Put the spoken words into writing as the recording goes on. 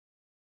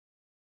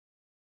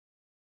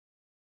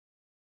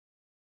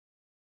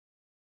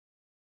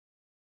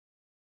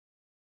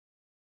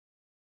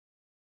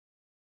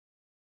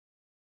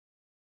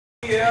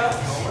Yeah.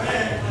 Oh,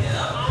 man.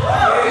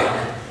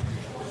 Yeah.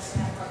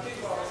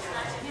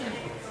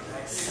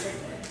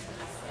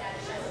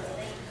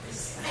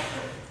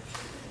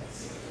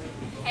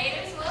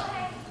 Haters will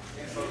hate.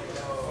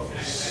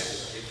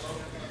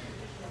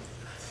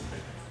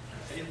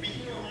 Hey, B,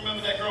 you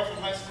remember that girl from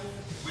high school?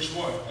 Which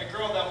one? That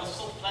girl that was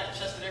so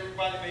flat-chested,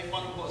 everybody made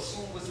fun of her,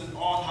 assumed was in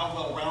awe how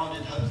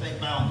well-rounded they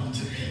found her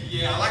to be.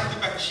 Yeah, I like the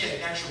fact that she had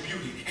natural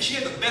beauty, and she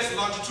had the best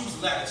longitude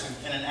and latitude.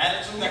 And an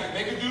attitude That could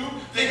make a dude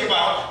think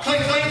about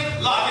clink, clink,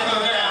 locking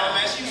her down,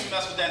 man. She used to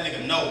mess with that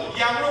nigga Noah.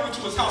 Yeah, I went over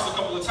to his house a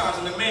couple of times,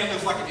 and the man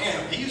lives like an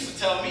animal. He used to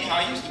tell me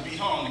how he used to be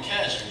home the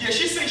casual. Yeah,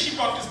 she said she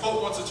bumped his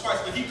boat once or twice,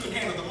 but he couldn't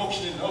handle the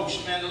motion in the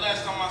ocean. Man, the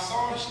last time I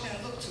saw her, she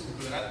didn't look too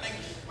good. I think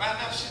right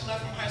after she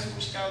left from high school,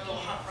 she got a little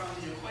hot around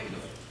the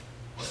equator.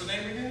 What's her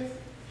name again?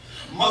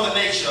 Mother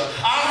Nature.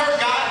 I heard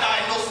God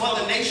diagnosed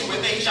Mother Nature with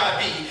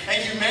HIV, and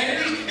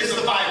humanity is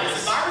the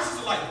virus. The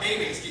viruses are like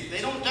babies. They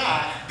don't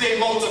die, they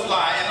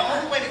multiply. And the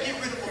only way to get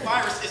rid of a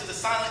virus is to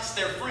silence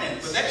their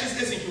friends. But that just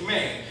isn't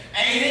humane.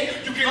 Ain't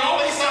it? You can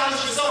always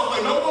silence yourself, but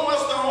no one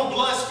wants their own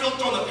blood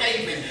spilt on the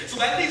pavement. So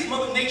that leaves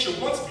Mother Nature,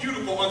 once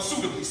beautiful,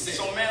 unsuitably sick.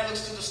 So man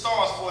looks to the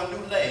stars for a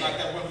new leg. Like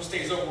that one who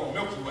stays over on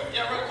Milky Way.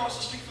 Yeah, right across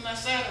the street from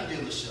that Saturn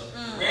dealership.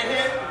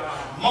 Redhead?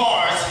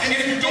 Mars. And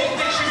if you don't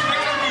think she's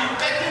meant to be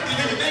infected,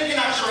 Then you're thinking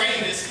out your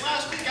anus.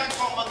 Last week I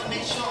caught Mother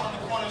Nature on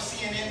the corner of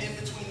CNN in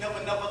between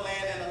Never Never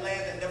Land and a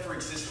land that never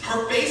existed.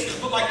 her face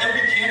is look like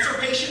every cancer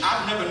patient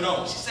I've never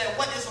known. She said,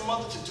 what is a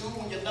mother to do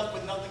when you're left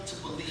with nothing to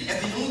believe?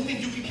 And the only thing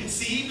you can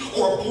conceive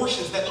are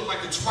abortions that look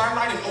like the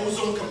twilight and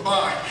ozone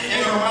combined. In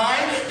her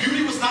mind,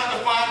 beauty was not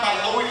defined by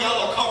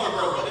L'Oreal or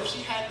CoverGirl. But if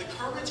she had the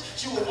courage,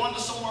 she would wander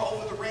somewhere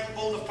over the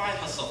rainbow to find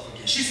herself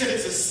again. She said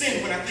it's a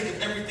sin when I think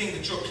of everything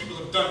that your people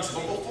have done to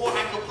me. But before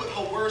I could put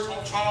her words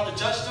on trial to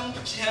judge them,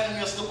 she handed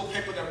me a slip of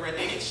paper that read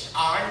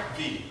HIV.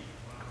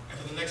 And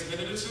for the next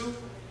minute or two,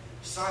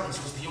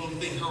 silence was the only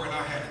thing her and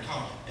I had in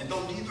common. And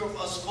though neither of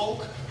us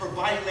spoke, her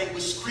body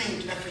language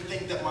screamed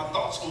everything that my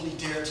thoughts only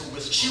dared to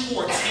whisper. She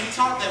wore a tank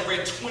top that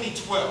read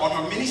 2012. On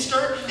her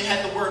miniskirt, it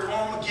had the word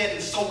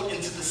Armageddon sewed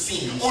into the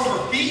seams. On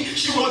her feet,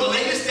 she wore the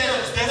latest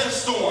desert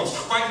storms.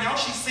 Right now,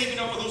 she's saving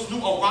up for those new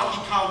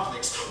Iraqi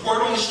conflicts.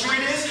 Word on the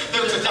street is,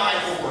 they're to die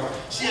for her.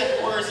 She had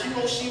the words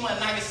Hiroshima and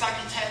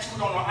Nagasaki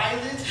tattooed on her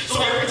eyelids,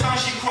 so every time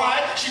she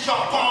cried, she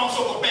dropped bombs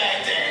over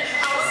Baghdad.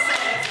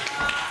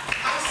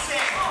 I was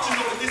sad to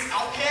know that this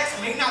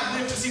outcast may not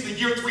live to see the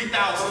year 3000.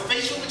 Her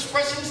facial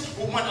expressions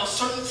were one of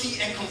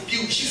certainty and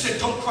confusion. She said,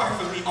 don't cry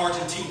for me,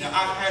 Argentina.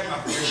 I've had my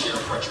fair share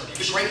of pressure.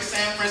 The Great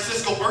San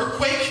Francisco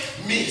earthquake,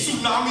 me.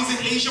 Tsunamis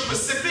in Asia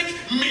Pacific,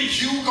 me.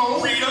 Hugo,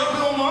 Rita,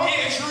 Wilma,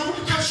 Andrew,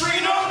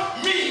 Katrina,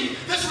 me.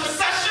 This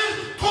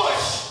recession,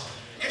 push.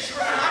 It's your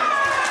life.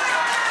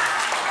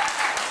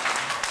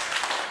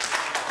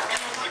 And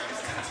her life is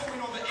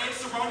tiptoeing on the edge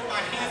surrounded by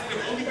hands that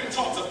have only been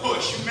taught to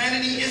push.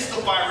 Humanity is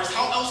the virus.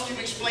 How else do you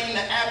explain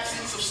the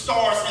absence of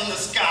stars in the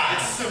sky?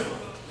 It's simple.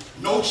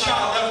 No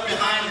child left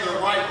behind in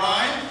their right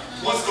mind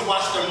wants to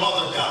watch their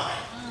mother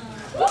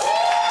die.